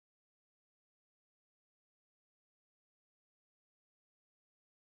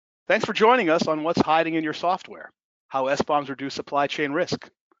Thanks for joining us on What's Hiding in Your Software, How SBOMs Reduce Supply Chain Risk.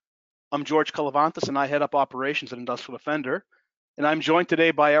 I'm George Calavantis, and I head up operations at Industrial Defender, and I'm joined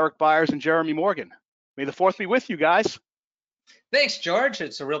today by Eric Byers and Jeremy Morgan. May the fourth be with you guys. Thanks, George.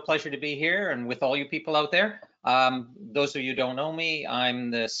 It's a real pleasure to be here and with all you people out there. Those of you who don't know me,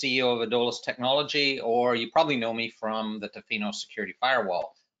 I'm the CEO of Adolis Technology, or you probably know me from the Tofino Security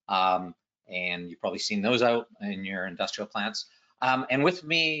Firewall. And you've probably seen those out in your industrial plants. And with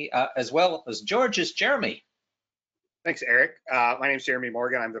me, as well as George, is Jeremy. Thanks, Eric. My name is Jeremy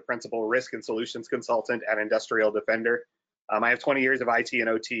Morgan. I'm the Principal Risk and Solutions Consultant at Industrial Defender. I have 20 years of IT and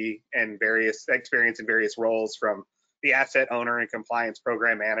OT and various experience in various roles, from the asset owner and compliance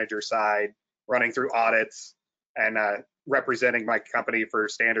program manager side, running through audits and representing my company for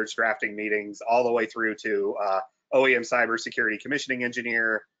standards drafting meetings, all the way through to OEM cybersecurity commissioning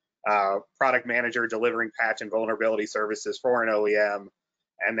engineer, product manager delivering patch and vulnerability services for an OEM,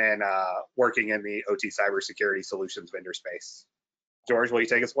 and then working in the OT cybersecurity solutions vendor space. George, will you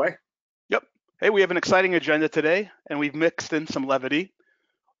take us away? Yep. Hey, we have an exciting agenda today, and we've mixed in some levity.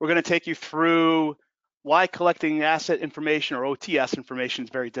 We're going to take you through why collecting asset information or OTS information is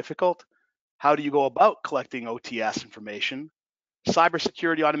very difficult. How do you go about collecting OTS information?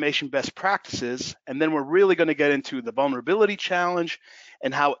 Cybersecurity automation best practices, and then we're really going to get into the vulnerability challenge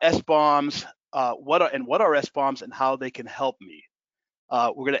and how SBOMs, what are SBOMs and how they can help me.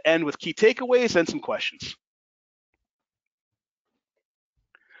 We're going to end with key takeaways and some questions.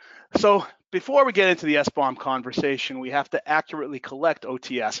 So before we get into the SBOM conversation, we have to accurately collect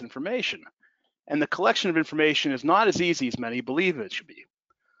OTS information. And the collection of information is not as easy as many believe it should be.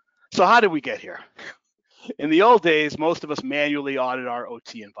 So how did we get here? In the old days, most of us manually audit our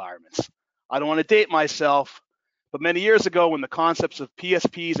OT environments. I don't want to date myself, but many years ago, when the concepts of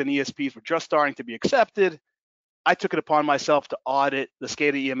PSPs and ESPs were just starting to be accepted, I took it upon myself to audit the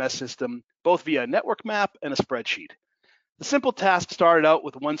SCADA EMS system, both via a network map and a spreadsheet. The simple task started out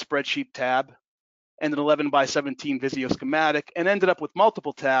with one spreadsheet tab and an 11 by 17 Visio schematic, and ended up with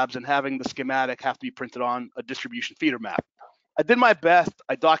multiple tabs and having the schematic have to be printed on a distribution feeder map. I did my best.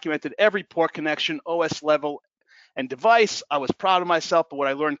 I documented every port connection, OS level, and device. I was proud of myself, but what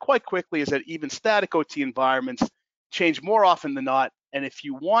I learned quite quickly is that even static OT environments change more often than not, and if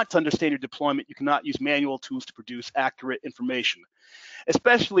you want to understand your deployment, you cannot use manual tools to produce accurate information,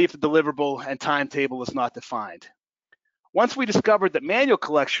 especially if the deliverable and timetable is not defined. Once we discovered that manual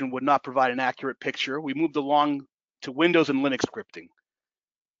collection would not provide an accurate picture, we moved along to Windows and Linux scripting.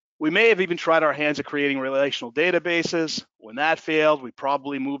 We may have even tried our hands at creating relational databases. When that failed, we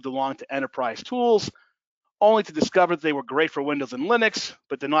probably moved along to enterprise tools, only to discover that they were great for Windows and Linux,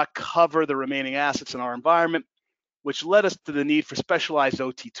 but did not cover the remaining assets in our environment, which led us to the need for specialized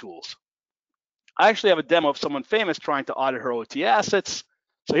OT tools. I actually have a demo of someone famous trying to audit her OT assets.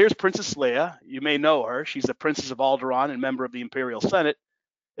 So here's Princess Leia. You may know her. She's the Princess of Alderaan and member of the Imperial Senate.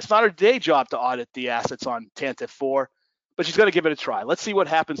 It's not her day job to audit the assets on Tantive 4, but she's going to give it a try. Let's see what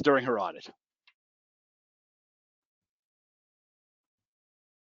happens during her audit.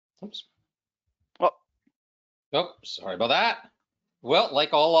 Oops. Oh, sorry about that. Well,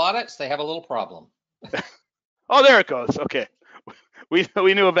 like all audits, they have a little problem. Oh, there it goes. Okay. We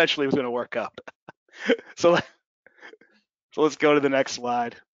knew eventually it was going to work out. So let's go to the next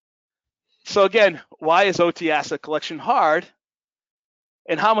slide. So again, why is OT asset collection hard?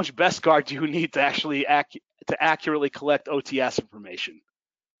 And how much best guard do you need to actually accurately collect OTS information?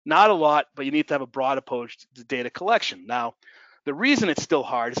 Not a lot, but you need to have a broad approach to data collection. Now, the reason it's still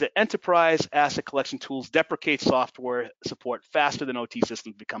hard is that enterprise asset collection tools deprecate software support faster than OT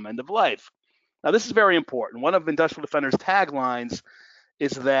systems become end of life. Now, this is very important. One of Industrial Defender's taglines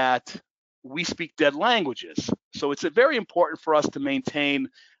is that we speak dead languages. So it's very important for us to maintain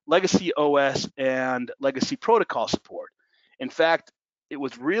legacy OS and legacy protocol support. In fact, it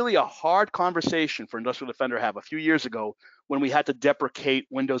was really a hard conversation for Industrial Defender to have a few years ago when we had to deprecate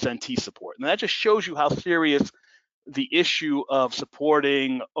Windows NT support. And that just shows you how serious the issue of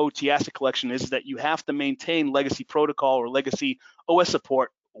supporting OT asset collection is, that you have to maintain legacy protocol or legacy OS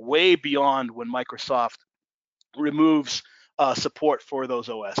support way beyond when Microsoft removes support for those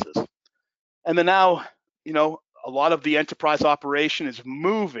OSs. And then now, a lot of the enterprise operation is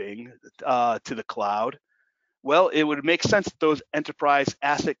moving to the cloud. Well, it would make sense that those enterprise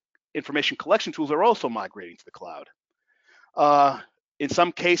asset information collection tools are also migrating to the cloud. In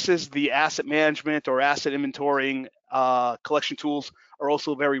some cases, the asset management or asset inventorying collection tools are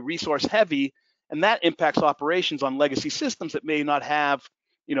also very resource heavy, and that impacts operations on legacy systems that may not have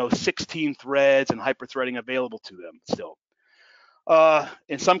 16 threads and hyperthreading available to them still.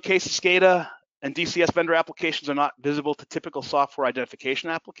 In some cases, SCADA and DCS vendor applications are not visible to typical software identification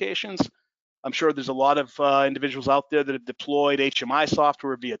applications. I'm sure there's a lot of individuals out there that have deployed HMI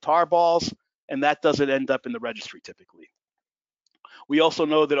software via tarballs, and that doesn't end up in the registry typically. We also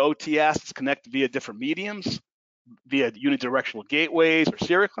know that OTS is connected via different mediums, via unidirectional gateways or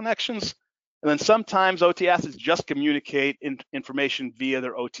serial connections. And then sometimes OTSs just communicate information via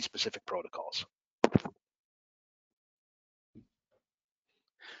their OT-specific protocols.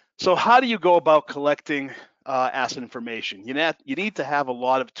 So how do you go about collecting asset information? You need to have a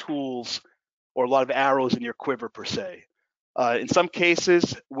lot of tools or a lot of arrows in your quiver per se. In some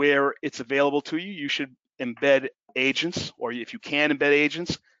cases where it's available to you, you should embed agents, or if you can embed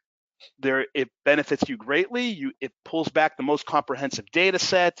agents, it benefits you greatly. It pulls back the most comprehensive data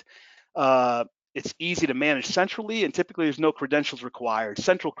set. It's easy to manage centrally, and typically there's no credentials required,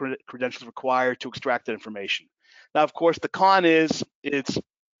 central credentials required to extract that information. Now, of course, the con is it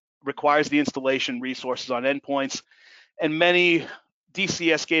requires the installation resources on endpoints, and many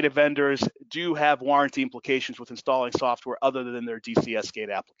DCS gated vendors do have warranty implications with installing software other than their DCS gate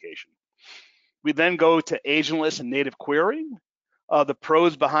application. We then go to agentless and native querying. The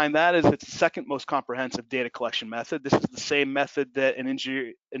pros behind that is it's the second most comprehensive data collection method. This is the same method that an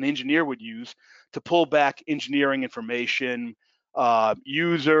engineer would use to pull back engineering information,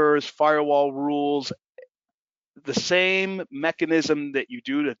 users, firewall rules, the same mechanism that you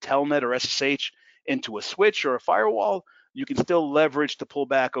do to telnet or SSH into a switch or a firewall, you can still leverage to pull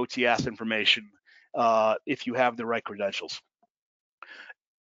back OTS information if you have the right credentials.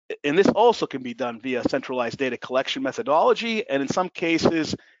 And this also can be done via centralized data collection methodology. And in some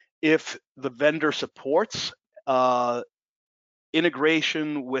cases, if the vendor supports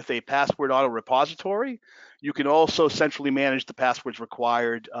integration with a password auto repository, you can also centrally manage the passwords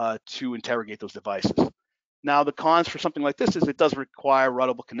required to interrogate those devices. Now, the cons for something like this is it does require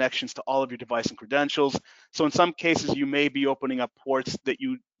routable connections to all of your device and credentials. So in some cases, you may be opening up ports that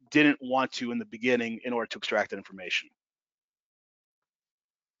you didn't want to in the beginning in order to extract that information.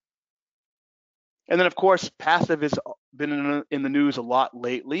 And then, of course, passive has been in the news a lot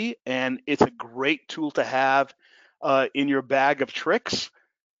lately, and it's a great tool to have in your bag of tricks.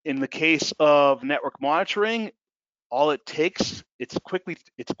 In the case of network monitoring, all it takes, it's quick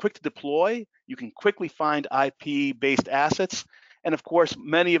to deploy. You can quickly find IP-based assets. And of course,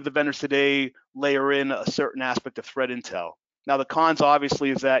 many of the vendors today layer in a certain aspect of threat intel. Now, the cons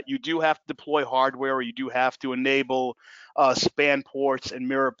obviously is that you do have to deploy hardware, or you do have to enable span ports and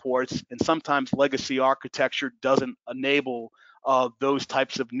mirror ports, and sometimes legacy architecture doesn't enable those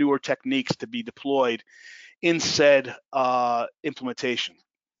types of newer techniques to be deployed in said implementation.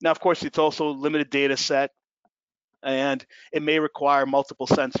 Now, of course, it's also a limited data set, and it may require multiple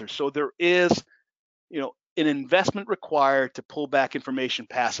sensors. So there is, an investment required to pull back information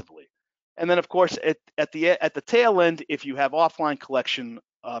passively. And then, of course, at the tail end, if you have offline collection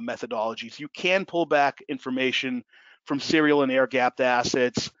methodologies, you can pull back information from serial and air-gapped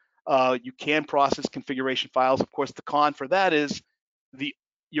assets. You can process configuration files. Of course, the con for that is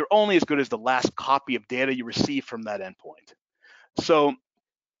you're only as good as the last copy of data you receive from that endpoint. So,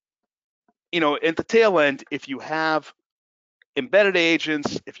 at the tail end, if you have embedded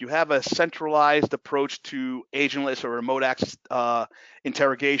agents, if you have a centralized approach to agentless or remote access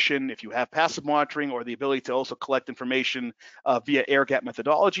interrogation, if you have passive monitoring or the ability to also collect information via air-gap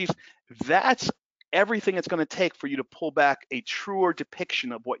methodologies, that's everything it's going to take for you to pull back a truer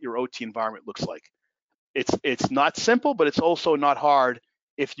depiction of what your OT environment looks like. It's not simple, but it's also not hard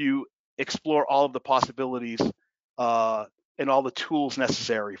if you explore all of the possibilities and all the tools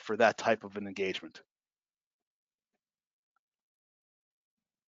necessary for that type of an engagement.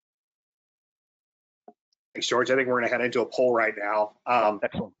 Thanks, George. I think we're going to head into a poll right now.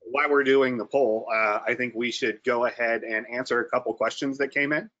 Excellent. While we're doing the poll, I think we should go ahead and answer a couple questions that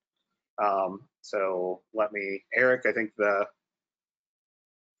came in. So Eric, I think the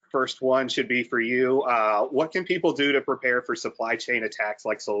first one should be for you. What can people do to prepare for supply chain attacks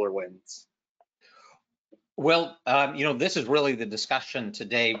like SolarWinds? Well, this is really the discussion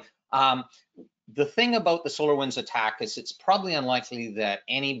today. The thing about the SolarWinds attack is it's probably unlikely that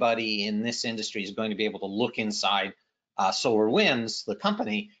anybody in this industry is going to be able to look inside SolarWinds, the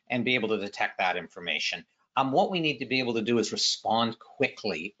company, and be able to detect that information. What we need to be able to do is respond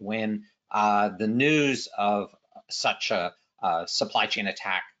quickly when the news of such a supply chain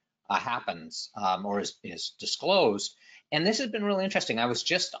attack happens or is disclosed. And this has been really interesting. I was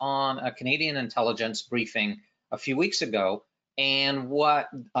just on a Canadian intelligence briefing a few weeks ago, and what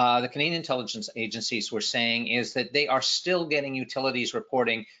the Canadian intelligence agencies were saying is that they are still getting utilities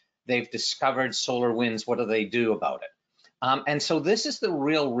reporting they've discovered SolarWinds. What do they do about it? And so this is the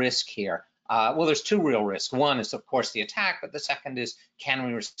real risk here. Well, there's two real risks. One is, of course, the attack, but the second is, can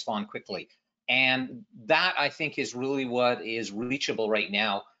we respond quickly? And that, I think, is really what is reachable right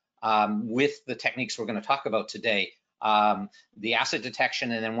now with the techniques we're going to talk about today. The asset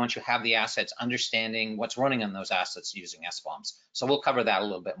detection, and then once you have the assets, understanding what's running on those assets using SBOMs. So we'll cover that a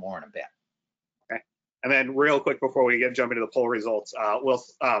little bit more in a bit. Okay. And then real quick before we jump into the poll results,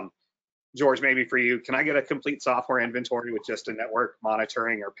 George, maybe for you, can I get a complete software inventory with just a network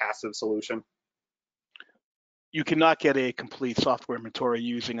monitoring or passive solution? You cannot get a complete software inventory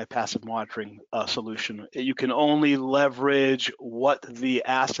using a passive monitoring solution. You can only leverage what the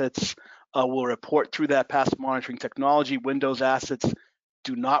assets will report through that passive monitoring technology. Windows assets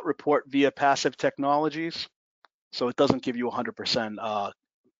do not report via passive technologies, so it doesn't give you 100%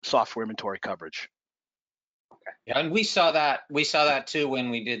 software inventory coverage. Okay. Yeah, and we saw that too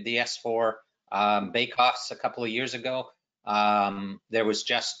when we did the S4 bake-offs a couple of years ago. There was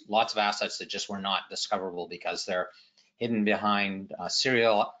just lots of assets that just were not discoverable because they're hidden behind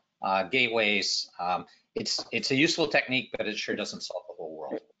serial gateways. It's a useful technique, but it sure doesn't solve the whole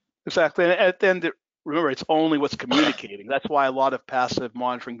world. Exactly, and at the end, remember, it's only what's communicating. That's why a lot of passive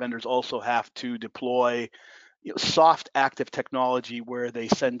monitoring vendors also have to deploy soft active technology where they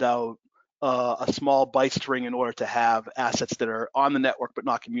send out a small byte string in order to have assets that are on the network but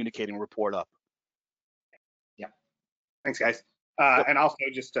not communicating report up. Yeah. Thanks, guys. And also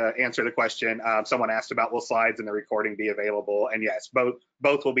just to answer the question, someone asked about will slides and the recording be available? And yes,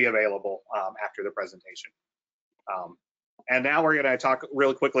 both will be available after the presentation. And now we're going to talk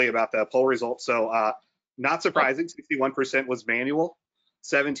really quickly about the poll results. So not surprising, 61% was manual,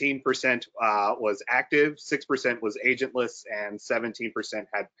 17% was active, 6% was agentless, and 17%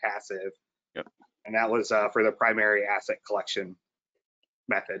 had passive. Yep. And that was for the primary asset collection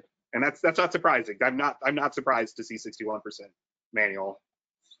method. And that's not surprising. I'm not surprised to see 61% manual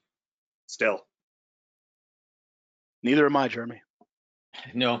still. Neither am I, Jeremy.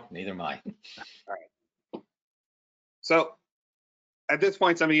 No, neither am I. All right. So at this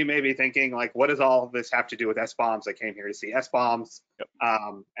point, some of you may be thinking, like, what does all of this have to do with SBOMs? I came here to see SBOMs. Yep.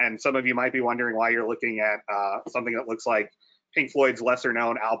 And some of you might be wondering why you're looking at something that looks like Pink Floyd's lesser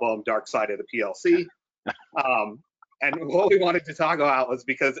known album, Dark Side of the PLC. And what we wanted to talk about was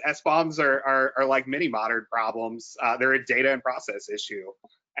because SBOMs are like many modern problems. They're a data and process issue.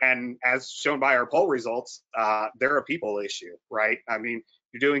 And as shown by our poll results, they're a people issue, right? I mean,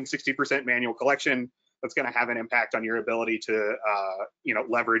 you're doing 60% manual collection. That's going to have an impact on your ability to,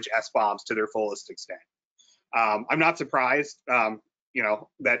 leverage SBOMs to their fullest extent. I'm not surprised,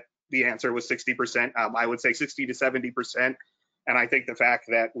 that the answer was 60%. I would say 60 to 70%. And I think the fact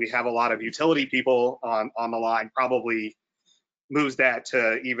that we have a lot of utility people on the line probably moves that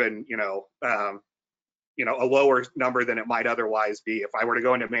to even, a lower number than it might otherwise be. If I were to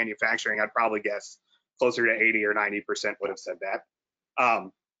go into manufacturing, I'd probably guess closer to 80 or 90% would have said that.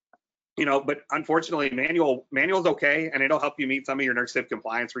 But unfortunately, manual's okay, and it'll help you meet some of your NERC-CIP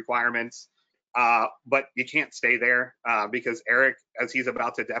compliance requirements. But you can't stay there because Eric, as he's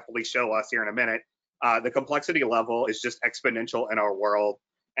about to definitely show us here in a minute, the complexity level is just exponential in our world.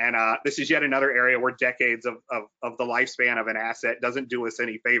 And this is yet another area where decades of the lifespan of an asset doesn't do us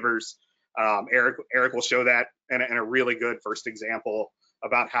any favors. Eric will show that in a really good first example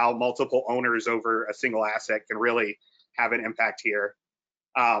about how multiple owners over a single asset can really have an impact here.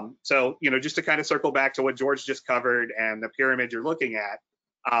 So, just to kind of circle back to what George just covered and the pyramid you're looking at,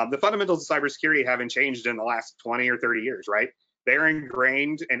 the fundamentals of cybersecurity haven't changed in the last 20 or 30 years, right? They're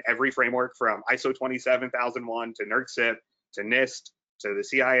ingrained in every framework from ISO 27001 to NERC-CIP to NIST to the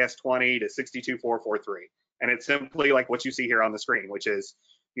CIS 20 to 62443. And it's simply like what you see here on the screen, which is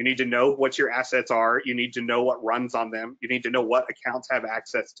you need to know what your assets are. You need to know what runs on them. You need to know what accounts have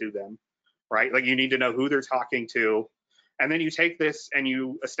access to them, right? Like you need to know who they're talking to. And then you take this and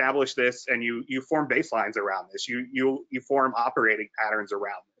you establish this and you form baselines around this. You form operating patterns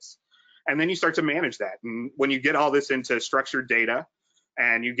around this. And then you start to manage that. And when you get all this into structured data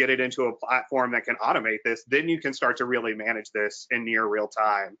and you get it into a platform that can automate this, then you can start to really manage this in near real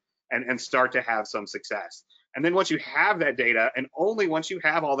time and start to have some success. And then once you have that data, and only once you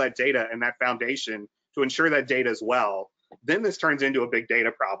have all that data and that foundation to ensure that data as well, then this turns into a big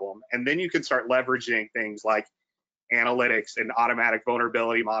data problem. And then you can start leveraging things like analytics and automatic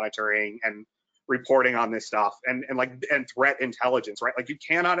vulnerability monitoring and reporting on this stuff and threat intelligence, right? Like you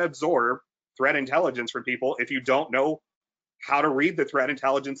cannot absorb threat intelligence from people if you don't know how to read the threat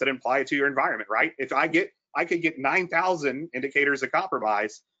intelligence that apply it to your environment, right? If I could get 9,000 indicators of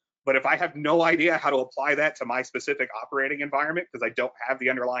compromise, but if I have no idea how to apply that to my specific operating environment because I don't have the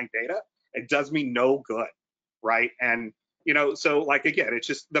underlying data, it does me no good, right? And So like, again, it's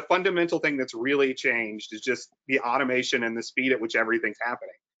just the fundamental thing that's really changed is just the automation and the speed at which everything's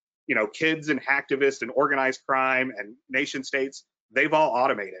happening. Kids and hacktivists and organized crime and nation states, they've all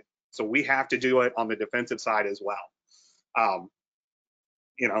automated. So we have to do it on the defensive side as well.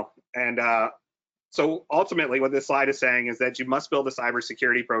 So ultimately what this slide is saying is that you must build a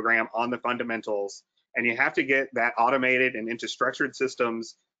cybersecurity program on the fundamentals, and you have to get that automated and into structured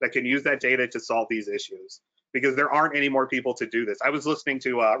systems that can use that data to solve these issues, because there aren't any more people to do this. I was listening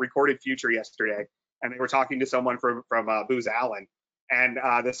to Recorded Future yesterday, and they were talking to someone from Booz Allen, and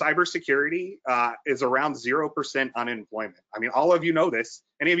the cybersecurity is around 0% unemployment. I mean, all of you know this.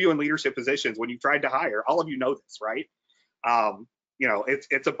 Any of you in leadership positions, when you tried to hire, all of you know this, right?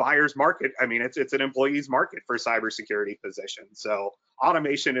 It's a buyer's market. I mean, it's an employee's market for cybersecurity positions. So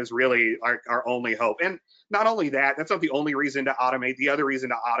automation is really our only hope. And not only that, that's not the only reason to automate. The other reason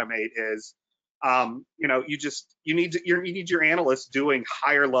to automate is, you need your analysts doing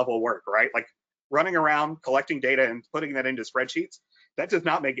higher level work, right? Like running around, collecting data and putting that into spreadsheets. That does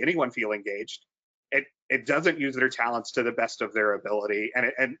not make anyone feel engaged. It doesn't use their talents to the best of their ability.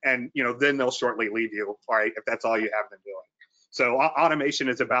 And then they'll shortly leave you, right, if that's all you have them doing. So automation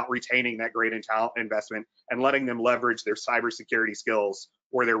is about retaining that great talent investment and letting them leverage their cybersecurity skills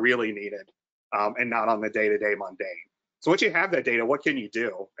where they're really needed, and not on the day-to-day mundane. So once you have that data, what can you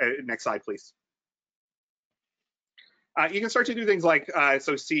do? Next slide, please. You can start to do things like,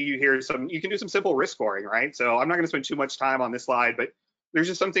 you can do some simple risk scoring, right? So I'm not going to spend too much time on this slide, but there's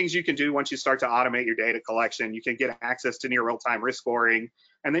just some things you can do once you start to automate your data collection. You can get access to near real-time risk scoring,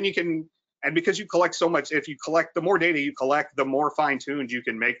 and then and because you collect so much, the more data you collect, the more fine-tuned you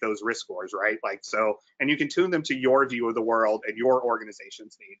can make those risk scores, right? And you can tune them to your view of the world and your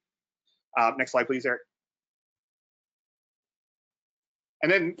organization's need. Next slide, please, Eric.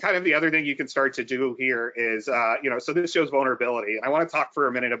 And then kind of the other thing you can start to do here is, so this shows vulnerability. And I want to talk for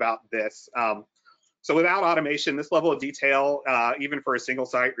a minute about this. So without automation, this level of detail, even for a single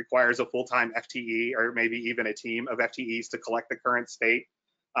site, requires a full-time FTE or maybe even a team of FTEs to collect the current state.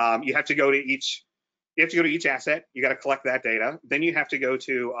 You have to go to each asset. You got to collect that data. Then you have to go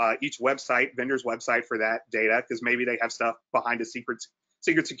to each website, vendor's website for that data, because maybe they have stuff behind a secret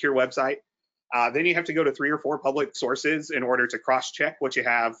secure website. Then you have to go to 3 or 4 public sources in order to cross-check what you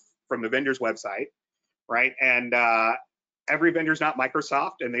have from the vendor's website, right? And every vendor's not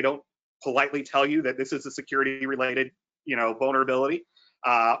Microsoft, and they don't politely tell you that this is a security-related, vulnerability.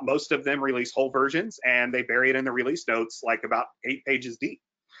 Most of them release whole versions, and they bury it in the release notes like about 8 pages deep.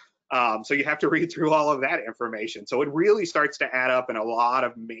 So you have to read through all of that information. So it really starts to add up in a lot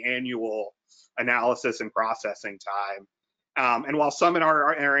of manual analysis and processing time. And while some in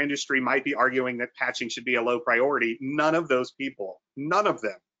our industry might be arguing that patching should be a low priority, none of those people, none of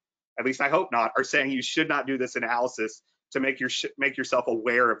them, at least I hope not, are saying you should not do this analysis to make yourself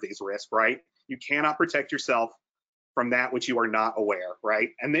aware of these risks, right? You cannot protect yourself from that which you are not aware, right?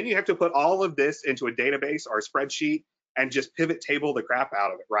 And then you have to put all of this into a database or a spreadsheet and just pivot table the crap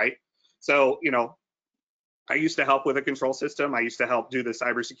out of it, right? So, I used to help with a control system. I used to help do the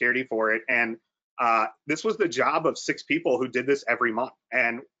cybersecurity for it. And this was the job of 6 people who did this every month.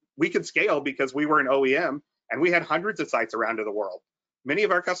 And we could scale because we were an OEM and we had hundreds of sites around the world. Many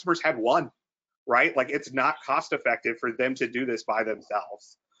of our customers had 1, right? Like, it's not cost effective for them to do this by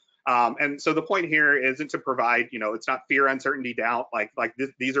themselves. And so the point here isn't to provide, it's not fear, uncertainty, doubt,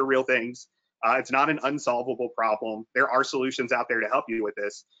 these are real things. It's not an unsolvable problem. There are solutions out there to help you with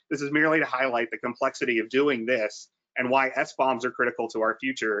this. This is merely to highlight the complexity of doing this and why SBOMs are critical to our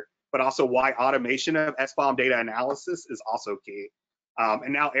future, but also why automation of SBOM data analysis is also key.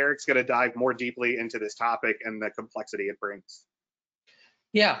 And now Eric's going to dive more deeply into this topic and the complexity it brings.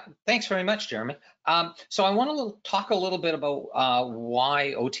 Yeah, thanks very much, Jeremy. So I want to talk a little bit about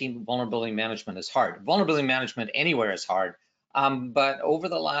why OT vulnerability management is hard. Vulnerability management anywhere is hard, but over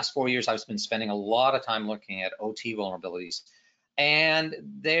the last 4 years, I've been spending a lot of time looking at OT vulnerabilities, and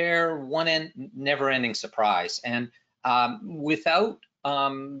they're one never-ending surprise. And without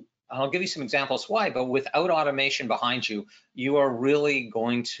I'll give you some examples why, but without automation behind you, you are really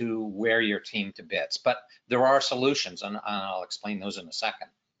going to wear your team to bits. But there are solutions, and I'll explain those in a second.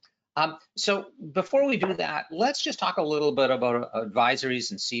 So before we do that, let's just talk a little bit about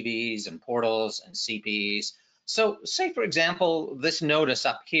advisories and CVs and portals and CPs. So say, for example, this notice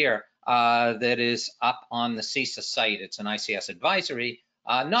up here that is up on the CISA site. It's an ICS advisory,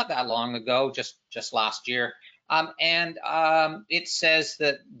 not that long ago, just last year. It says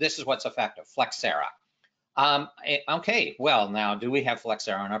that this is what's effective, Flexera. Okay, well, now, do we have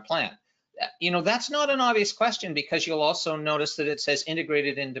Flexera in our plan? That's not an obvious question, because you'll also notice that it says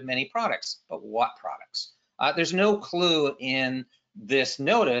integrated into many products, but what products? There's no clue in this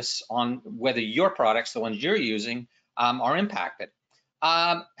notice on whether your products, the ones you're using, are impacted.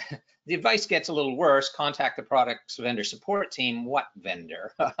 The advice gets a little worse. Contact the products vendor support team. What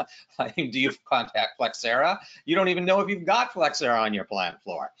vendor? Do you contact Flexera? You don't even know if you've got Flexera on your plant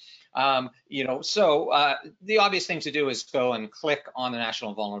floor. The obvious thing to do is go and click on the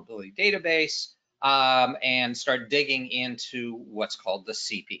National Vulnerability Database and start digging into what's called the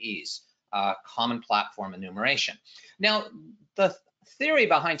CPEs, Common Platform Enumeration. Now, the theory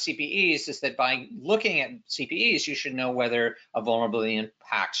behind CPEs is that by looking at CPEs, you should know whether a vulnerability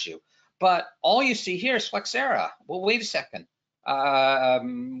impacts you. But all you see here is Flexera. Well, wait a second. Why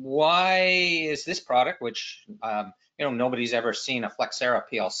is this product, which nobody's ever seen a Flexera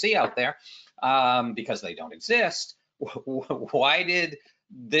PLC out there because they don't exist? Why did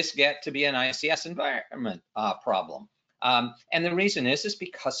this get to be an ICS environment problem? And the reason is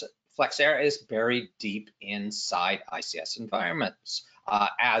because Flexera is buried deep inside ICS environments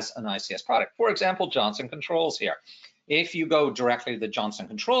as an ICS product. For example, Johnson Controls here. If you go directly to the Johnson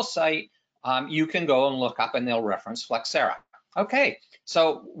Controls site, you can go and look up and they'll reference Flexera. Okay,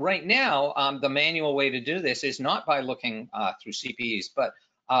 so right now, the manual way to do this is not by looking through CPEs, but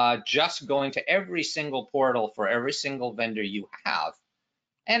just going to every single portal for every single vendor you have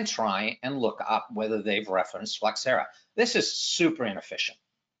and try and look up whether they've referenced Flexera. This is super inefficient.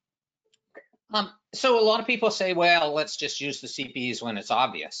 So a lot of people say, well, let's just use the CPEs when it's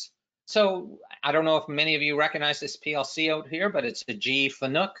obvious. So I don't know if many of you recognize this PLC out here, but it's a GE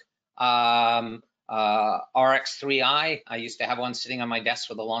Fanuc RX3i. I used to have one sitting on my desk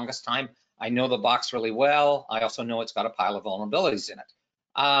for the longest time. I know the box really well. I also know it's got a pile of vulnerabilities in it.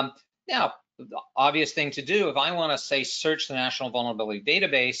 Now, the obvious thing to do, if I want to say search the National Vulnerability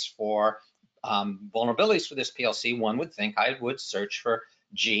Database for vulnerabilities for this PLC, one would think I would search for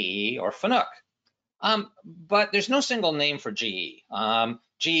GE or Fanuc. But there's no single name for GE.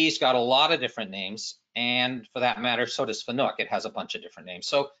 GE's got a lot of different names, and for that matter, so does Fanuc. It has a bunch of different names.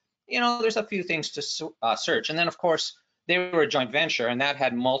 So, there's a few things to search. And then, of course, they were a joint venture, and that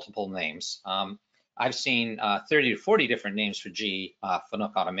had multiple names. I've seen 30 to 40 different names for GE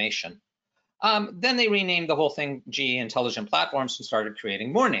Fanuc Automation. Then they renamed the whole thing GE Intelligent Platforms and started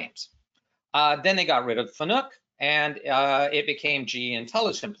creating more names. Then they got rid of Fanuc, and it became GE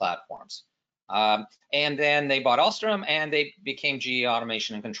Intelligent Platforms. And then they bought Alstom, and they became GE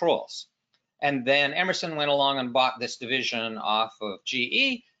Automation and Controls. And then Emerson went along and bought this division off of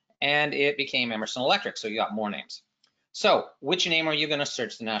GE, and it became Emerson Electric, so you got more names. So which name are you going to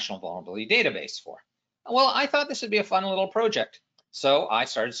search the National Vulnerability Database for? Well, I thought this would be a fun little project, so I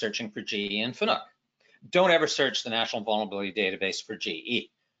started searching for GE and Fanuc. Don't ever search the National Vulnerability Database for GE.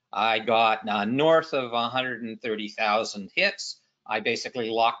 I got north of 130,000 hits. I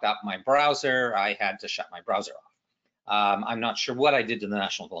basically locked up my browser. I had to shut my browser off. I'm not sure what I did to the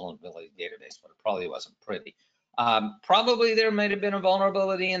National Vulnerability Database, but it probably wasn't pretty. Probably there might have been a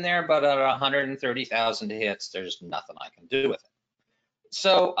vulnerability in there, but at 130,000 hits, there's nothing I can do with it.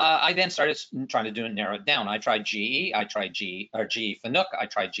 So I then started trying to narrow it down. I tried GE, I tried GE Fanuc, I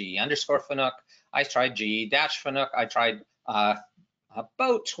tried GE _ Fanuc, I tried GE -Fanuc, I tried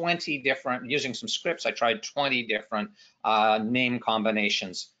about 20 different, using some scripts, I tried 20 different name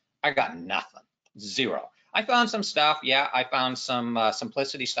combinations. I got nothing, zero. I found some stuff, yeah, I found some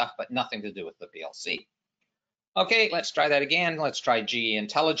simplicity stuff, but nothing to do with the PLC. Okay, let's try that again. Let's try GE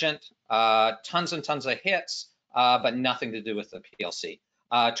Intelligent, tons and tons of hits, but nothing to do with the PLC.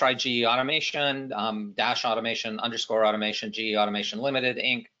 Try GE Automation, Dash Automation, _ Automation, GE Automation Limited,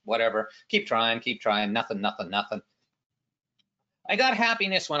 Inc., whatever. Keep trying, nothing, nothing, nothing. I got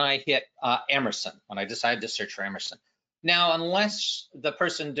happiness when I hit Emerson, when I decided to search for Emerson. Now, unless the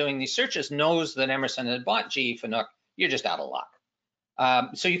person doing these searches knows that Emerson had bought GE Fanuc, you're just out of luck.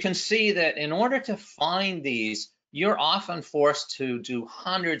 So you can see that in order to find these, you're often forced to do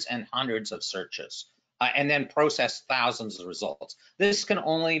hundreds and hundreds of searches and then process thousands of results. This can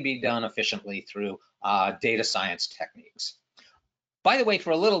only be done efficiently through data science techniques. By the way, for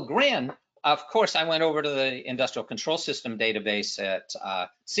a little grin, of course, I went over to the Industrial Control System database at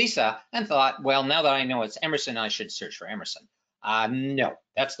CISA and thought, well, now that I know it's Emerson, I should search for Emerson. No,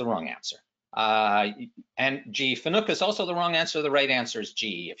 that's the wrong answer. And GE Fanuc is also the wrong answer. The right answer is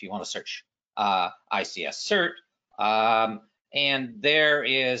GE if you want to search ICS cert. And there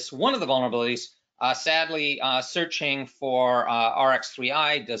is one of the vulnerabilities. Sadly, searching for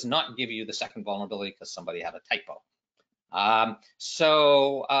RX3i does not give you the second vulnerability because somebody had a typo.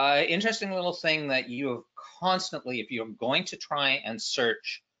 Interesting little thing that you have constantly, if you're going to try and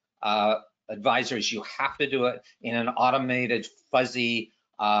search advisories, you have to do it in an automated, fuzzy,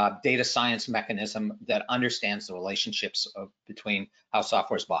 data science mechanism that understands the relationships between how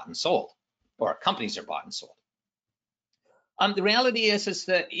software is bought and sold, or companies are bought and sold. The reality is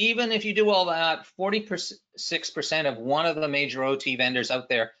that even if you do all that, 46% of one of the major OT vendors out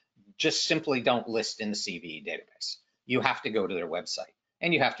there just simply don't list in the CVE database. You have to go to their website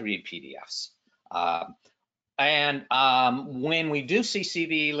and you have to read PDFs. When we do see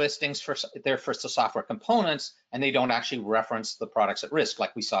CVE listings they're for the software components, and they don't actually reference the products at risk,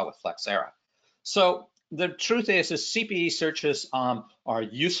 like we saw with Flexera. So the truth is CPE searches are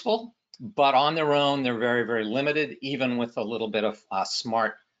useful, but on their own, they're very, very limited, even with a little bit of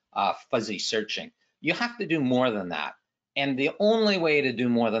smart, fuzzy searching. You have to do more than that. And the only way to do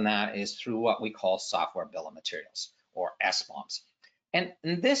more than that is through what we call software bill of materials, or SBOMs. And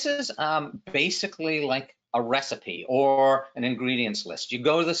this is basically like a recipe or an ingredients list. You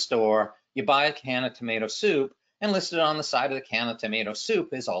go to the store, you buy a can of tomato soup, and listed on the side of the can of tomato soup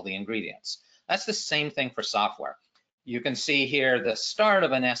is all the ingredients. That's the same thing for software. You can see here the start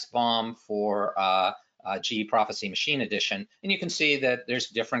of an SBOM for GE Prophecy Machine Edition, and you can see that there's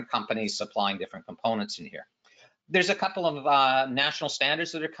different companies supplying different components in here. There's a couple of national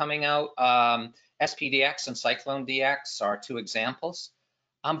standards that are coming out. SPDX and Cyclone DX are two examples.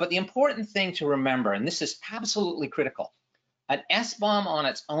 But the important thing to remember, and this is absolutely critical, an SBOM on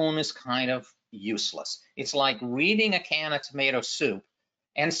its own is kind of useless. It's like reading a can of tomato soup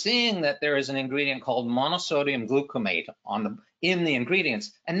and seeing that there is an ingredient called monosodium glutamate in the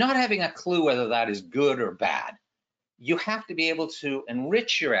ingredients and not having a clue whether that is good or bad. You have to be able to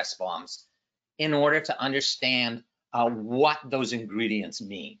enrich your SBOMs in order to understand what those ingredients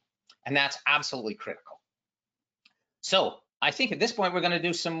mean. And that's absolutely critical. So I think at this point, we're going to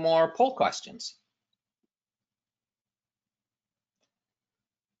do some more poll questions.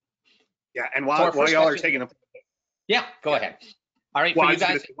 Yeah, and while y'all are taking the... Yeah, go ahead. All right, for you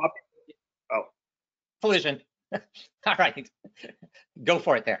guys. Collision. All right, go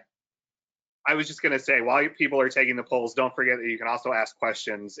for it there. I was just going to say, while people are taking the polls, don't forget that you can also ask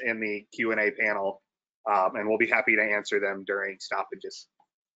questions in the Q&A panel, and we'll be happy to answer them during stoppages.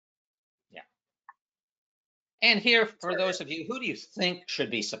 Yeah. And here, for those of you, who do you think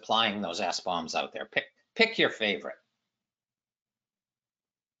should be supplying those SBOMs out there? Pick your favorite.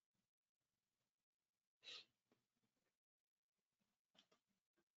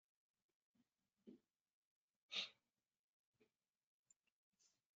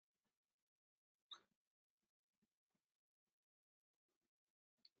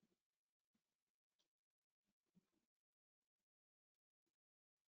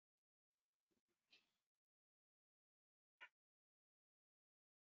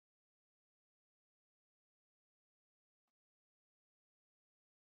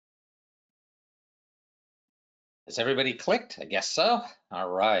 Has everybody clicked? I guess so. All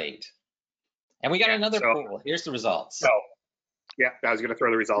right. And we got another poll. Here's the results. So, yeah, I was going to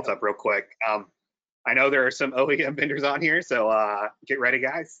throw the results up real quick. I know there are some OEM vendors on here, so get ready,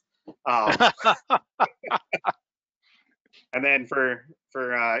 guys. And then for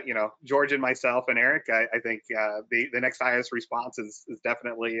you know, George and myself and Eric, I think the next highest response is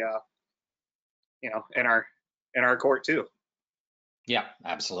definitely you know, in our court too. Yeah,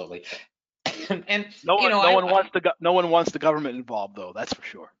 absolutely. And no one, you know, no one wants the government involved, though. That's for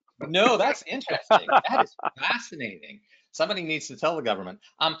sure. No, that's interesting. That is fascinating. Somebody needs to tell the government.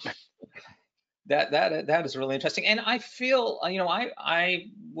 That is really interesting. And I feel, you know, I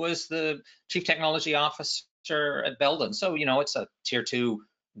was the chief technology officer at Belden, so you know, it's a tier 2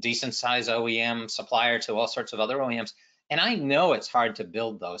 decent size OEM supplier to all sorts of other OEMs, and I know it's hard to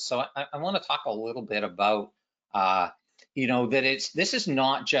build those. So I want to talk a little bit about you know, that this is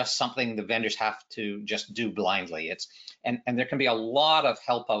not just something the vendors have to just do blindly. And there can be a lot of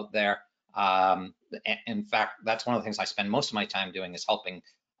help out there. In fact, that's one of the things I spend most of my time doing, is helping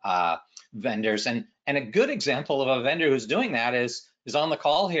vendors. And a good example of a vendor who's doing that is on the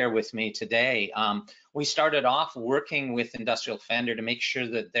call here with me today. We started off working with Industrial Defender to make sure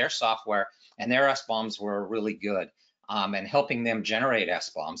that their software and their SBOMs were really good, and helping them generate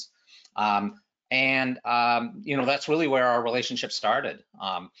SBOMs. You know, that's really where our relationship started.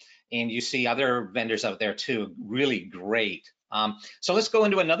 And you see other vendors out there too, really great. So let's go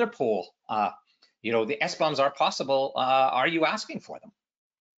into another poll. You know, the SBOMs are possible. Are you asking for them?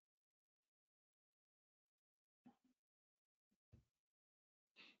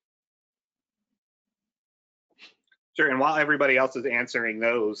 Sure. And while everybody else is answering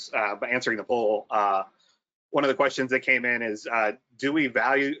those, answering the poll, one of the questions that came in is, do we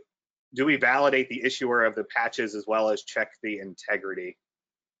validate the issuer of the patches as well as check the integrity?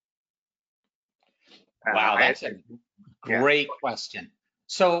 Wow, that's a great question.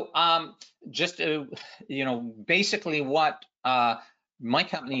 So just to, basically what my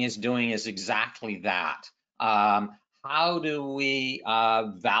company is doing is exactly that. How do we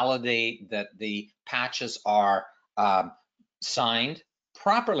validate that the patches are signed,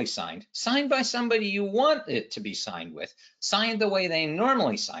 properly signed by somebody you want it to be signed with, signed the way they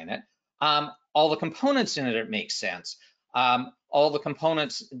normally sign it, all the components in it make sense, all the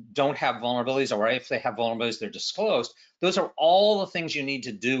components don't have vulnerabilities, or if they have vulnerabilities, they're disclosed. Those are all the things you need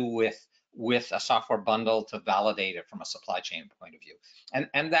to do with a software bundle to validate it from a supply chain point of view.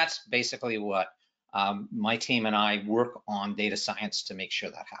 And that's basically what my team and I work on data science to make sure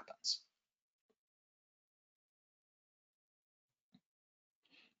that happens.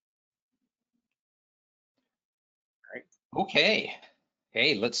 Okay.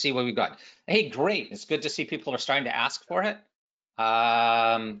 Hey, let's see what we've got. Hey, great. It's good to see people are starting to ask for it.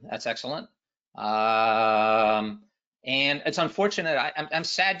 That's excellent. And it's unfortunate. I'm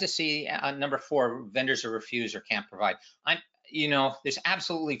sad to see number 4, vendors are refused or can't provide. There's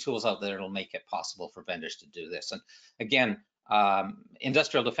absolutely tools out there that'll make it possible for vendors to do this. And again,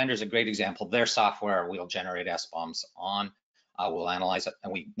 Industrial Defender is a great example. Their software will generate SBOMs on. We'll analyze it,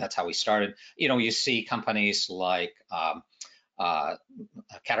 and that's how we started. You see companies like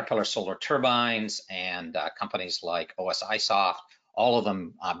Caterpillar Solar Turbines and companies like OSIsoft, all of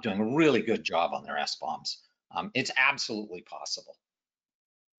them doing a really good job on their SBOMs. It's absolutely possible.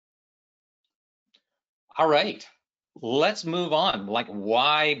 All right, let's move on. Like,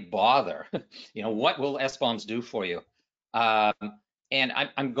 why bother? What will SBOMs do for you? And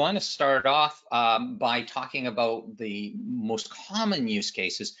I'm going to start off by talking about the most common use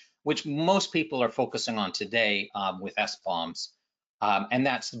cases, which most people are focusing on today with SBOMs, and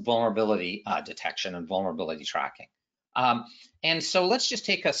that's vulnerability detection and vulnerability tracking. And so let's just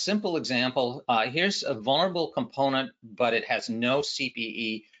take a simple example. Here's a vulnerable component, but it has no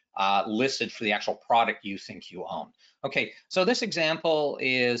CPE listed for the actual product you think you own. Okay, so this example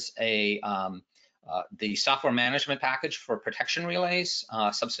is the software management package for protection relays,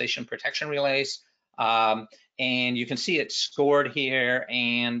 substation protection relays. And you can see it scored here,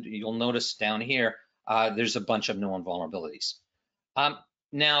 and you'll notice down here, there's a bunch of known vulnerabilities.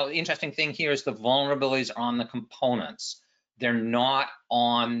 Now, the interesting thing here is the vulnerabilities are on the components. They're not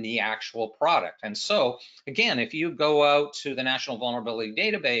on the actual product. And so, again, if you go out to the National Vulnerability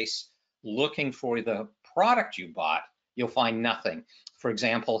Database looking for the product you bought, you'll find nothing. For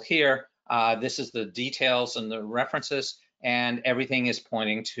example, here, this is the details and the references, and everything is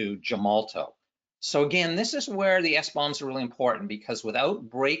pointing to Gemalto. So again, this is where the SBOMs are really important, because without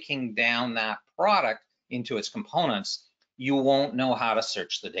breaking down that product into its components, you won't know how to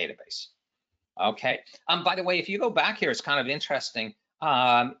search the database. Okay. By the way, if you go back here, it's kind of interesting.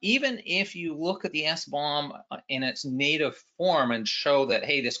 Even if you look at the SBOM in its native form and show that,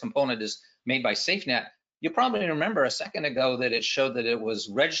 hey, this component is made by SafeNet, you probably remember a second ago that it showed that it was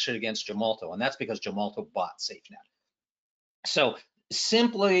registered against Gemalto, and that's because Gemalto bought SafeNet. So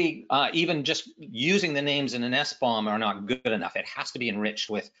simply even just using the names in an SBOM are not good enough. It has to be enriched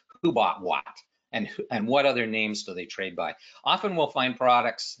with who bought what and what other names do they trade by. Often we'll find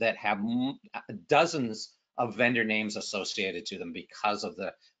products that have dozens of vendor names associated to them because of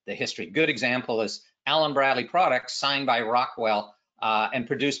the history. Good example is Allen Bradley products signed by Rockwell and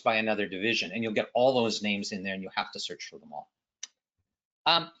produced by another division, and you'll get all those names in there, and you have to search for them all.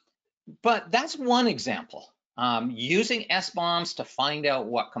 But that's one example. Using SBOMs to find out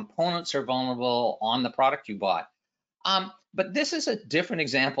what components are vulnerable on the product you bought. But this is a different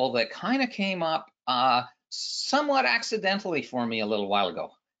example that kind of came up somewhat accidentally for me a little while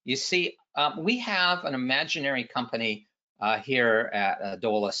ago. You see, we have an imaginary company here at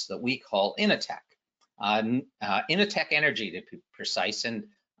Adolis that we call Initech. Initech Energy, to be precise, and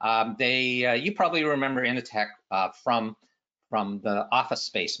you probably remember Initech from the Office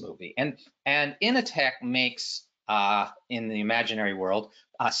Space movie. And Initech makes, in the imaginary world,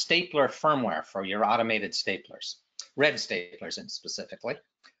 stapler firmware for your automated staplers, red staplers specifically.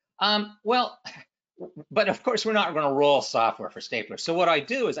 Well, but of course, we're not going to roll software for staplers. So what I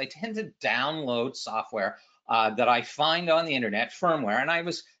do is I tend to download software that I find on the internet, firmware,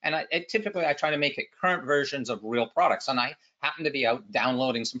 and typically I try to make it current versions of real products. And I happen to be out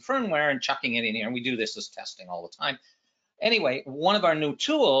downloading some firmware and chucking it in here, and we do this as testing all the time. Anyway, one of our new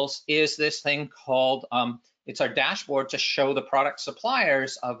tools is this thing called, it's our dashboard to show the product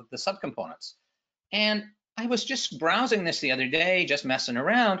suppliers of the subcomponents. And I was just browsing this the other day, just messing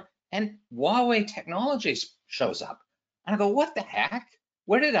around, and Huawei Technologies shows up. And I go, what the heck?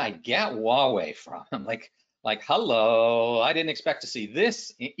 Where did I get Huawei from? I'm like, hello, I didn't expect to see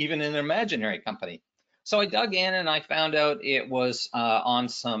this even in an imaginary company. So I dug in and I found out it was on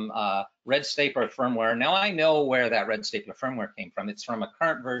some red stapler firmware. Now I know where that red stapler firmware came from. It's from a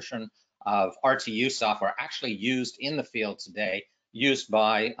current version of RTU software actually used in the field today, used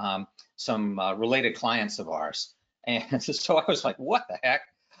by some related clients of ours. And so I was like, what the heck?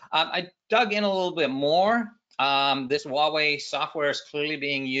 I dug in a little bit more. This Huawei software is clearly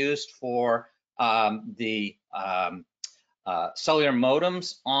being used for the cellular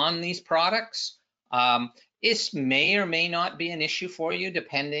modems on these products. This may or may not be an issue for you,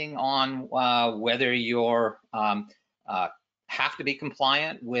 depending on whether you're have to be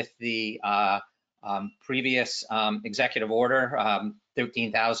compliant with the previous executive order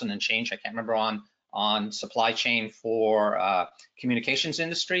 13,000 and change. I can't remember on supply chain for communications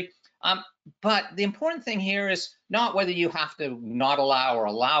industry. But the important thing here is not whether you have to not allow or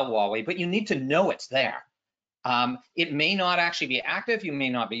allow Huawei, but you need to know it's there. It may not actually be active, you may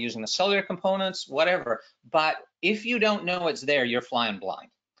not be using the cellular components, whatever, but if you don't know it's there, you're flying blind.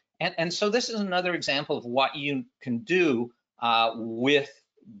 And so this is another example of what you can do with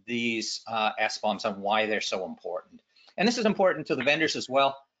these SBOMs and why they're so important. And this is important to the vendors as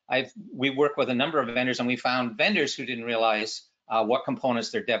well. We work with a number of vendors, and we found vendors who didn't realize what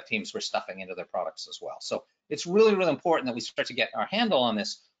components their dev teams were stuffing into their products as well. So it's really, really important that we start to get our handle on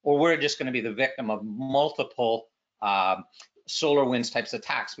this, or we're just going to be the victim of multiple SolarWinds types of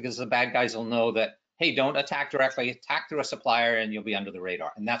attacks, because the bad guys will know that, hey, don't attack directly, attack through a supplier and you'll be under the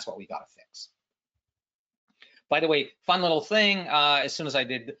radar. And that's what we got to fix. By the way, fun little thing, as soon as I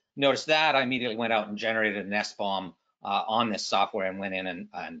did notice that, I immediately went out and generated an SBOM on this software and went in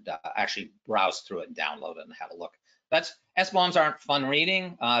and actually browsed through it and downloaded it and had a look. SBOMs aren't fun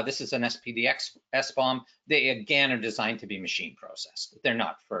reading. This is an SPDX SBOM. They again are designed to be machine processed. They're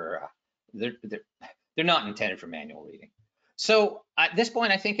not for they're not intended for manual reading. So at this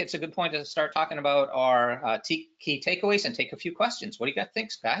point, I think it's a good point to start talking about our key takeaways and take a few questions. What do you got,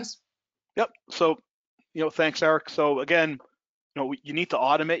 thinks, guys? Yep. So, thanks, Eric. So again, you need to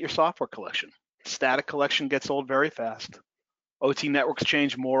automate your software collection. Static collection gets old very fast. OT networks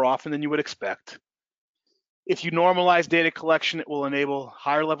change more often than you would expect. If you normalize data collection, it will enable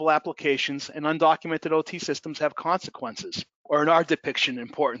higher level applications, and undocumented OT systems have consequences, or in our depiction,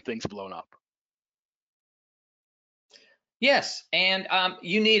 important things blown up. Yes, and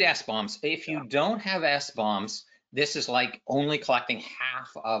you need SBOMs. If you don't have SBOMs, this is like only collecting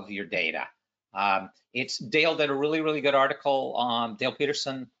half of your data. Dale did a really, really good article. Dale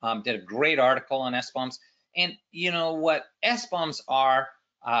Peterson did a great article on SBOMs. And you know what SBOMs are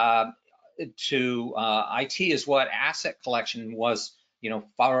to IT is what asset collection was, 4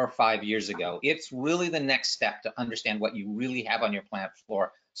 or 5 years ago. It's really the next step to understand what you really have on your plant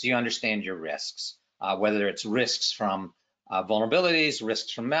floor, so you understand your risks, whether it's risks from vulnerabilities,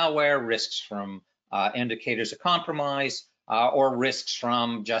 risks from malware, risks from indicators of compromise, or risks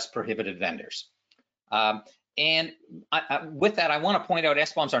from just prohibited vendors. And with that, I want to point out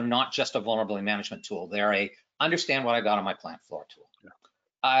SBOMs are not just a vulnerability management tool. They're a understand what I got on my plant floor tool.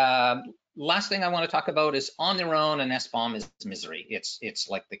 Yeah. Last thing I want to talk about is on their own, an SBOM is misery. It's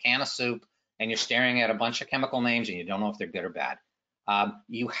like the can of soup, and you're staring at a bunch of chemical names and you don't know if they're good or bad.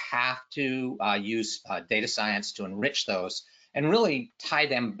 You have to use data science to enrich those and really tie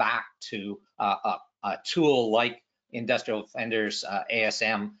them back to a tool like Industrial Defender's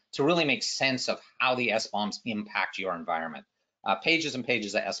ASM to really make sense of how the SBOMs impact your environment. Pages and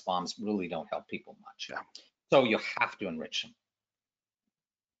pages of SBOMs really don't help people much. Yeah. So you have to enrich them.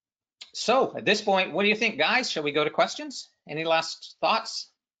 So at this point, what do you think, guys? Shall we go to questions? Any last thoughts?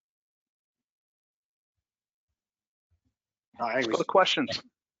 I think Let's go to questions.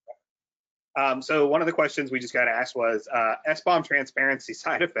 So one of the questions we just got asked was SBOM transparency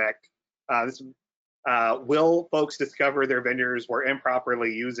side effect. Will folks discover their vendors were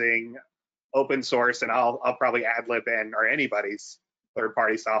improperly using open source, and I'll probably ad-lib in, or anybody's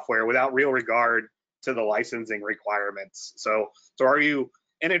third-party software without real regard to the licensing requirements? So are you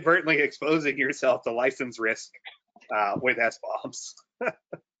inadvertently exposing yourself to license risk with SBOMs?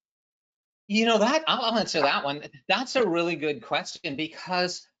 I'll answer that one. That's a really good question,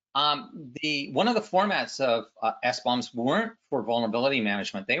 because one of the formats of SBOMs weren't for vulnerability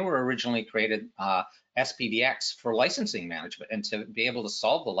management. They were originally created SPDX for licensing management and to be able to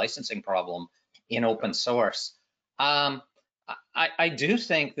solve the licensing problem in open source. I do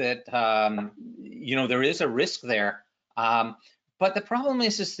think that there is a risk there, but the problem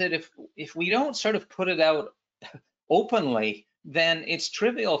is that if we don't sort of put it out openly, then it's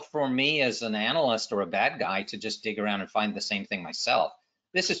trivial for me as an analyst or a bad guy to just dig around and find the same thing myself.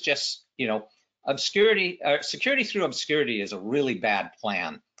 This is just, obscurity, security through obscurity is a really bad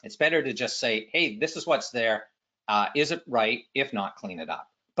plan. It's better to just say, hey, this is what's there. Is it right? If not, clean it up.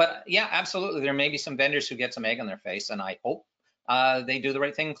 But yeah, absolutely. There may be some vendors who get some egg on their face, and I hope they do the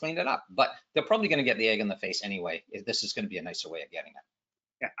right thing and clean it up. But they're probably going to get the egg in the face anyway. If this is going to be a nicer way of getting it.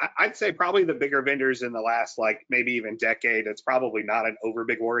 Yeah, I'd say probably the bigger vendors in the last, like, maybe even decade, it's probably not an over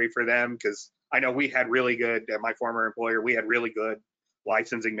big worry for them, because I know we had really good, at my former employer, we had really good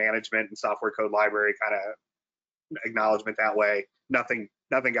licensing management and software code library kind of acknowledgement that way. Nothing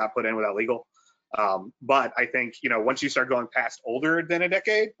got put in without legal. But I think, once you start going past older than a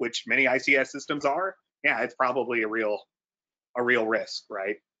decade, which many ICS systems are, yeah, it's probably a real risk,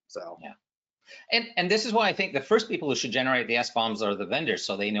 right? So yeah. And this is why I think the first people who should generate the SBOMs are the vendors,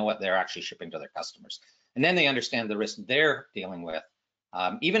 so they know what they're actually shipping to their customers. And then they understand the risk they're dealing with.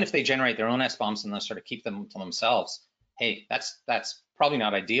 Even if they generate their own SBOMs and they sort of keep them to themselves, hey, that's probably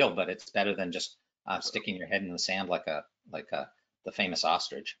not ideal, but it's better than just sticking your head in the sand like the famous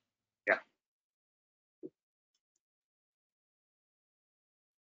ostrich. Yeah.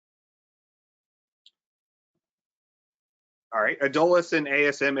 All right, Adolis and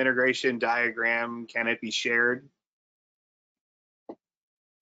ASM integration diagram, can it be shared?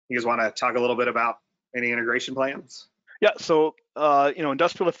 You guys want to talk a little bit about any integration plans? Yeah, so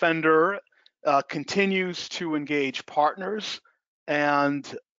Industrial Defender continues to engage partners, and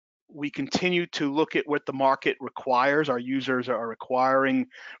we continue to look at what the market requires, our users are requiring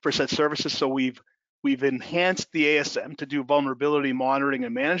for said services. So we've enhanced the ASM to do vulnerability monitoring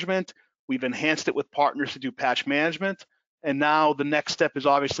and management. We've enhanced it with partners to do patch management. And now the next step is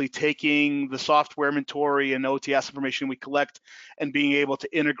obviously taking the software inventory and OTS information we collect and being able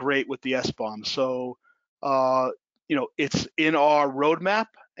to integrate with the SBOM. So, it's in our roadmap,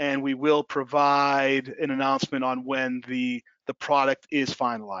 and we will provide an announcement on when the product is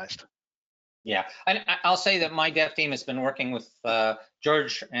finalized. Yeah, and I'll say that my dev team has been working with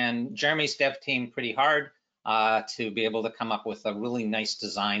George and Jeremy's dev team pretty hard to be able to come up with a really nice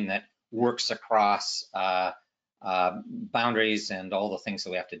design that works across boundaries and all the things that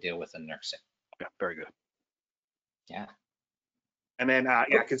we have to deal with in NERC. Yeah, very good. Yeah. And then,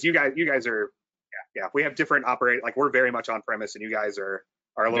 because you guys are, we have different like we're very much on premise, and you guys are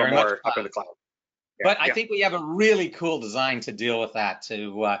a little very more up in the cloud. Yeah, but I think we have a really cool design to deal with that,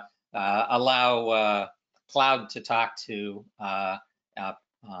 to allow cloud to talk to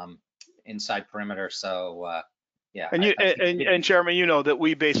inside perimeter. So yeah. And Jeremy, you know that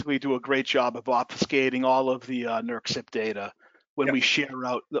we basically do a great job of obfuscating all of the NERC data when we share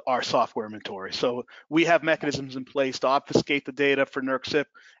out our software inventory. So we have mechanisms in place to obfuscate the data for NERC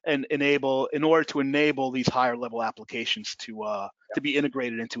and in order to enable these higher level applications to be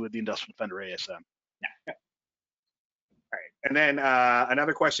integrated into the Industrial Defender ASM. Yeah. All right. And then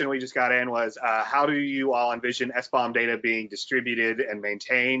another question we just got in was, how do you all envision SBOM data being distributed and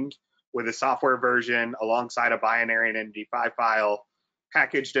maintained with a software version alongside a binary and MD5 file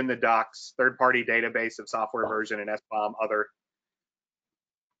packaged in the docs, third-party database of software version and SBOM other?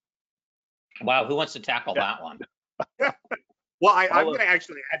 Wow, who wants to tackle that one? Well, I'm going to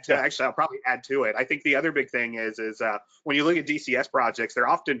actually add to. I'll probably add to it. I think the other big thing is when you look at DCS projects, they're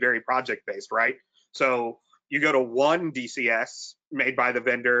often very project-based, right? So you go to one DCS made by the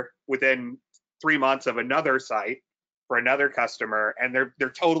vendor within 3 months of another site for another customer, and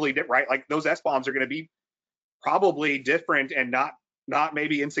they're totally different, right? Like those SBOMs are going to be probably different and not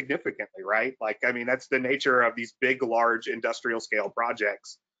maybe insignificantly, right? Like, I mean, that's the nature of these big, large industrial scale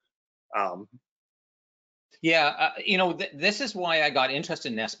projects. This is why I got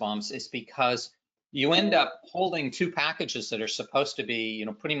interested in SBOMs, is because you end up holding two packages that are supposed to be,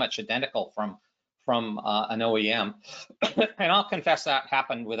 pretty much identical from an OEM. And I'll confess that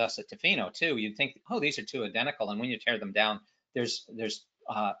happened with us at Tofino too. You'd think, oh, these are two identical, and when you tear them down, there's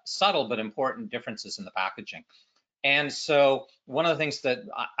subtle but important differences in the packaging. And so one of the things that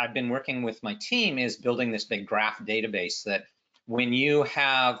I've been working with my team is building this big graph database that when you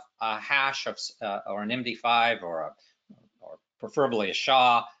have a hash of or an MD5 or preferably a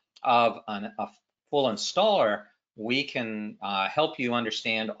SHA of a full installer, we can help you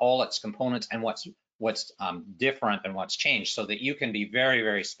understand all its components and what's different and what's changed, so that you can be very,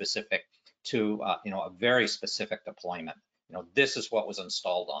 very specific to a very specific deployment. This is what was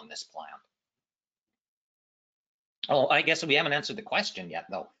installed on this plant. Oh, I guess we haven't answered the question yet,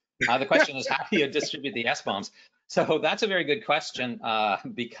 though. The question is, how do you distribute the SBOMs? So that's a very good question,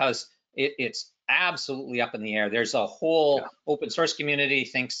 because it's absolutely up in the air. There's a whole open source community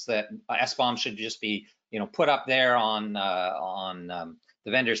thinks that SBOM should just be, put up there on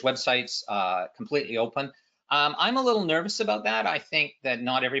the vendors' websites, completely open. I'm a little nervous about that. I think that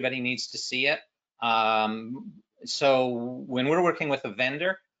not everybody needs to see it. So when we're working with a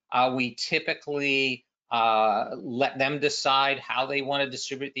vendor, We typically let them decide how they want to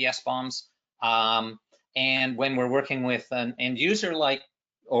distribute the SBOMs. And when we're working with an end user like,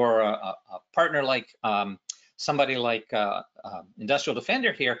 or a partner like somebody like Industrial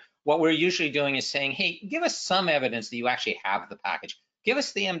Defender here, what we're usually doing is saying, hey, give us some evidence that you actually have the package. Give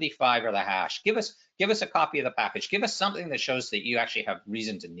us the MD5 or the hash. Give us a copy of the package. Give us something that shows that you actually have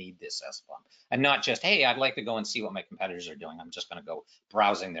reason to need this SBOM, and not just, hey, I'd like to go and see what my competitors are doing. I'm just going to go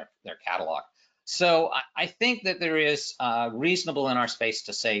browsing their catalog. So I think that there is reasonable in our space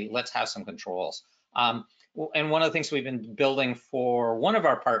to say, let's have some controls. And one of the things we've been building for one of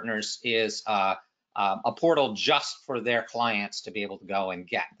our partners is a portal just for their clients to be able to go and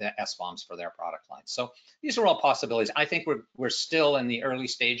get the SBOMs for their product line. So these are all possibilities. I think we're still in the early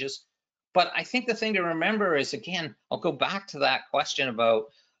stages, but I think the thing to remember is, again, I'll go back to that question about,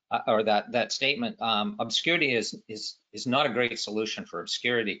 or that statement, obscurity is not a great solution for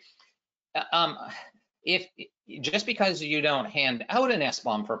obscurity. If just because you don't hand out an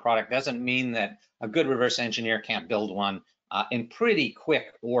SBOM for a product doesn't mean that a good reverse engineer can't build one in pretty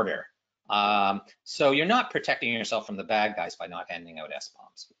quick order. So you're not protecting yourself from the bad guys by not handing out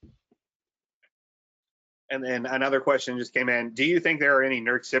SBOMs. And then another question just came in. Do you think there are any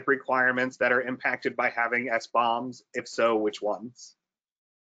NERC SIP requirements that are impacted by having SBOMs? If so, which ones?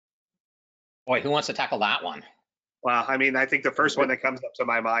 Boy, who wants to tackle that one? Well, I mean, I think the first one that comes up to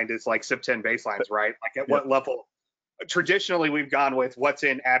my mind is like SIP 10 baselines, right? Like at what level? Traditionally, we've gone with what's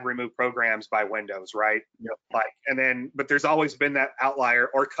in add remove programs by Windows, right? Yep. Like, and then, but there's always been that outlier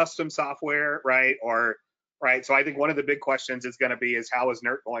or custom software, right? Or, right. So I think one of the big questions is going to be is how is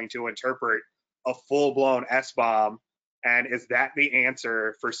NERC going to interpret a full-blown SBOM, and is that the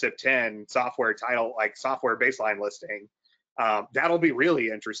answer for SIP 10 software title, like software baseline listing? That'll be really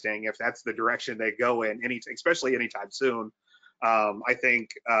interesting if that's the direction they go in, especially anytime soon. I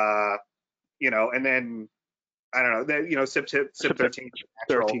think, you know, and then I don't know, that, you know, SIP 13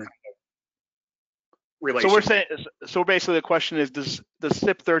 natural kind of relation. So we're saying, so basically the question is, does the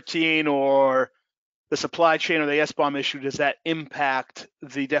SIP 13 or the supply chain or the SBOM issue, does that impact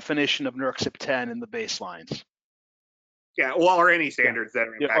the definition of NERC SIP 10 in the baselines? Yeah, well, or any standards that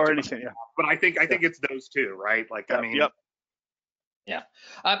are impacted. Or anything, But I think it's those two, right? Like, I mean. Yeah,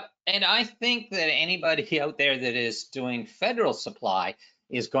 and I think that anybody out there that is doing federal supply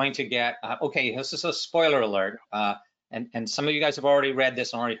is going to get, okay, this is a spoiler alert, and some of you guys have already read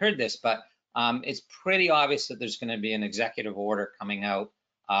this and already heard this, but it's pretty obvious that there's going to be an executive order coming out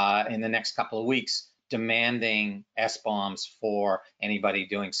in the next couple of weeks demanding SBOMs for anybody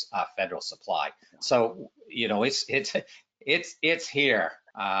doing federal supply. So, you know, it's here.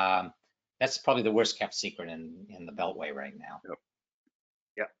 That's probably the worst kept secret in the Beltway right now.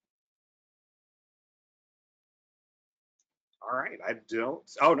 Yep. All right,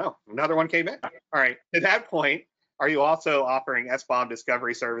 oh no, another one came in. All right, at that point, are you also offering SBOM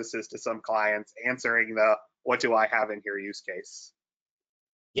discovery services to some clients, answering the what do I have in here use case?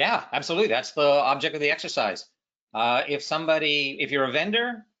 Yeah, absolutely. That's the object of the exercise. If you're a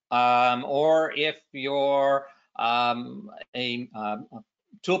vendor, or if you're a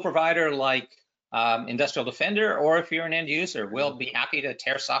tool provider like Industrial Defender, or if you're an end user, we'll be happy to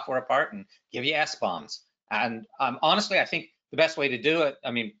tear software apart and give you SBOMs. And honestly, I think the best way to do it,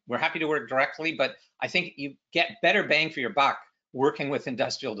 I mean, we're happy to work directly, but I think you get better bang for your buck working with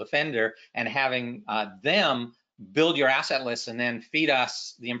Industrial Defender and having them build your asset list and then feed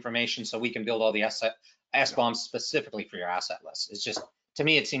us the information so we can build all the SBOMs specifically for your asset list. It's just, to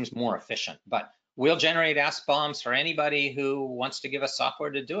me, it seems more efficient, but we'll generate SBOMs for anybody who wants to give us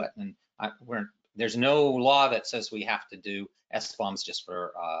software to do it. And there's no law that says we have to do SBOMs just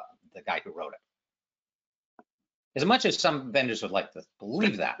for the guy who wrote it. As much as some vendors would like to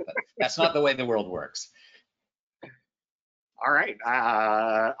believe that, but that's not the way the world works. All right,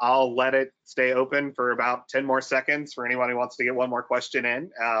 I'll let it stay open for about 10 more seconds for anyone who wants to get one more question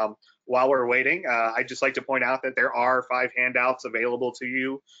in. While we're waiting, I'd just like to point out that there are 5 handouts available to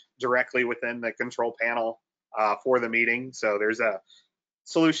you directly within the control panel for the meeting. So there's a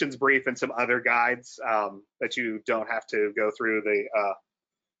solutions brief and some other guides that you don't have to go through the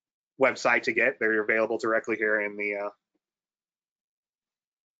website to get. They're available directly here in the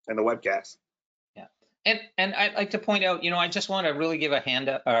webcast. Yeah, and I'd like to point out, you know, I just want to really give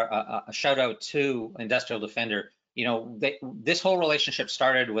a shout out to Industrial Defender. You know, this whole relationship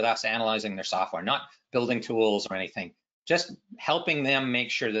started with us analyzing their software, not building tools or anything, just helping them make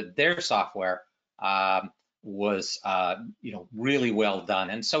sure that their software was, you know, really well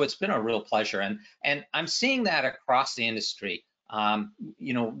done. And so it's been a real pleasure. And I'm seeing that across the industry.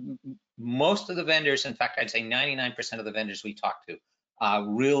 You know, most of the vendors, in fact, I'd say 99% of the vendors we talk to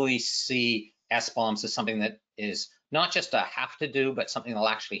really see SBOMs as something that is not just a have to do, but something that'll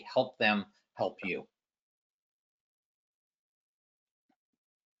actually help them help you.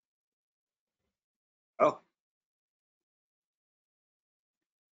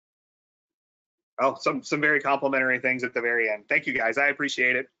 Oh, some very complimentary things at the very end. Thank you, guys. I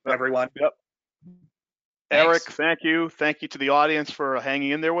appreciate it, everyone. Yep. Thanks. Eric, thank you. Thank you to the audience for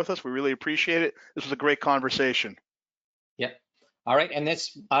hanging in there with us. We really appreciate it. This was a great conversation. Yep. All right, and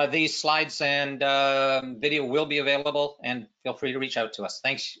these slides and video will be available, and feel free to reach out to us.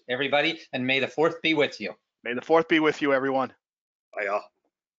 Thanks, everybody, and may the 4th be with you. May the 4th be with you, everyone. Bye, y'all.